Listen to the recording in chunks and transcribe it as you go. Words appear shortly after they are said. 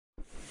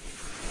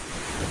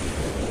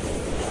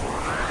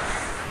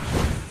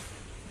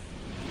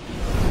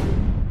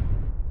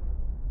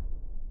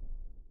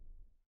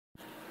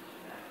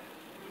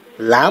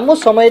लामो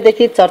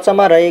समयदेखि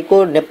चर्चामा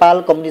रहेको नेपाल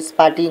कम्युनिस्ट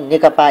पार्टी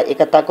नेकपा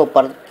एकताको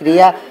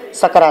प्रक्रिया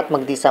सकारात्मक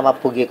दिशामा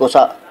पुगेको छ।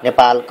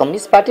 नेपाल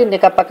कम्युनिस्ट पार्टी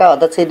नेकपाका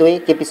अध्यक्षद्वय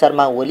केपी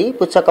शर्मा ओली,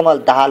 पुच्छकमल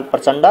दाहाल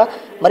प्रचण्ड,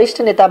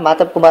 वरिष्ठ नेता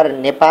माधव कुमार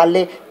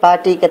नेपालले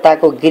पार्टी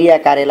एकताको गृह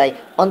कार्यलाई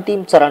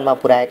अन्तिम चरणमा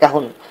पुर्याएका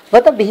हुन्।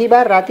 गत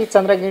बिहीबार राति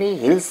चन्द्रगिरी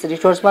हिल्स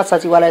रिसोर्समा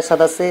सचिवालय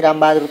सदस्य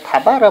रामबहादुर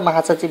थापा र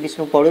महासचिव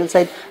विष्णु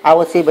पौडेलसहित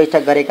आवासीय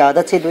बैठक गरेका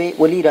अध्यक्षद्वय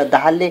ओली र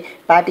दाहालले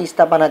पार्टी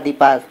स्थापना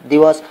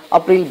दिवस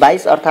अप्रिल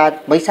 22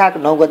 अर्थात् वैशाख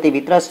 9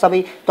 गतेभित्र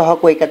सबै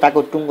तहको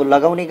एकताको टुङ्गो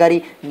लगाउने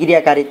गरी गृह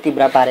कार्य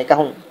तीव्र पारेका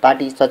हुन्।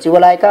 पार्टी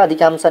सचिवालयका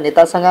अधिकांश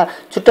नेतासँग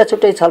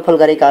छुट्टा-छुट्टै छलफल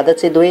गरेका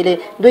अध्यक्षद्वयले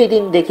 2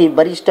 दिनदेखि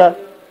वरिष्ठ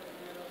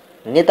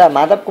नेता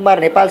माधव कुमार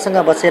नेपालसँग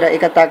बसेर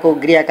एकताको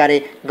गृह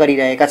कार्य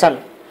गरिरहेका छन्।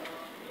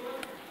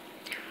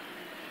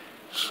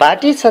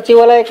 पार्टी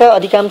सचिवालयका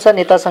अधिकांश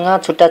नेतासँग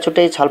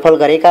छुट्टा-छुट्टै छलफल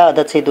गरेका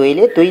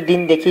अध्यक्षद्वयले 2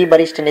 दिनदेखि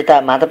वरिष्ठ नेता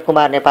माधव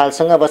कुमार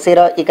नेपालसँग बसेर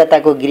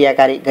एकताको गृह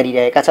कार्य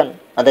गरिरहेका छन्।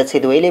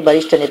 अध्यक्षद्वयले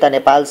वरिष्ठ नेता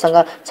नेपालसँग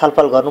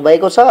छलफल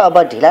गर्नुभएको छ।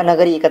 अब ढिला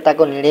नगरी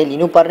एकताको निर्णय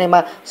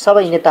लिनुपर्नेमा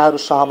सबै नेताहरू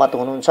सहमत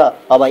हुनुहुन्छ।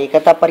 अब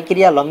एकता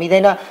प्रक्रिया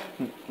लम्बिँदैन,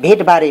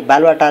 भेटबारे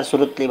बालुवाटार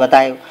स्रोतले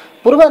बतायो।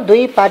 पूर्व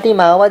दुई पार्टी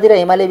माओवादी र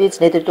एमाले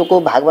बीच नेतृत्वको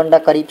भागवण्डा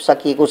करिब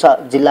सकिएको छ।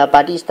 जिल्ला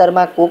पार्टी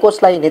स्तरमा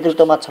कसलाई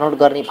नेतृत्वमा छनौट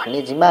गर्ने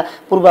भन्ने जिम्मा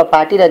पूर्व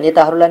पार्टी र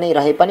नेताहरूलाई नै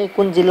रहे पनि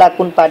कुन जिल्ला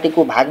कुन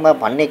पार्टीको भागमा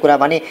भन्ने कुरा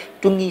भने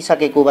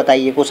टुङ्गिसकेको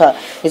बताइएको छ।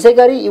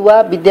 यसैगरी युवा,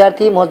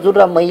 विद्यार्थी, मजदुर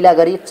र महिला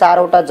गरी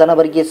 4वटा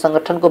जनवर्गीय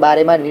संगठनको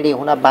बारेमा निर्णय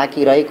हुन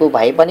बाँकी रहेको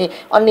भए पनि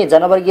अन्य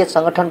जनवर्गीय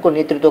संगठनको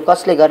नेतृत्व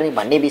कसले गर्ने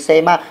भन्ने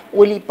विषयमा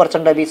ओली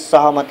प्रचण्डबीच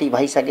सहमति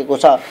भइसकेको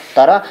छ।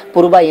 तर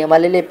पूर्व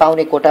एमाले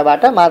पाउने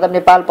कोटाबाट माधव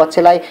नेपाल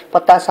पक्षलाई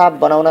पत्तासाफ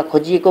बनाउन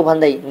खोजिएको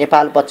भन्दै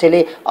नेपाल पक्षले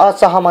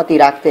असहमति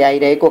राख्दै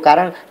आइरहेको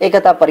कारण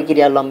एकता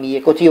प्रक्रिया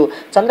लम्बिएको थियो।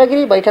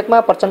 चन्द्रगिरी बैठकमा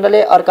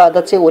प्रचण्डले अर्का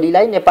अध्यक्ष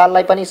ओलीलाई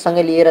नेपाललाई पनि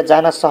सँगै लिएर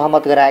जान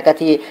सहमत गराएका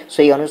थिए।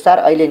 सोही अनुसार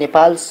अहिले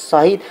नेपाल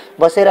सहित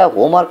बसेर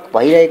होमवर्क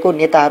भइरहेको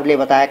नेताहरूले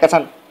बताएका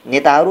छन्।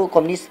 नेताहरू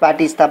कम्युनिस्ट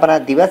पार्टी स्थापना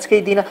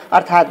दिवसकै दिन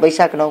अर्थात्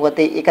वैशाख 9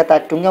 गते एकता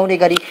टुङ्गाउने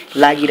गरी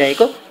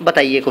लागिरहेको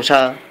बताइएको छ।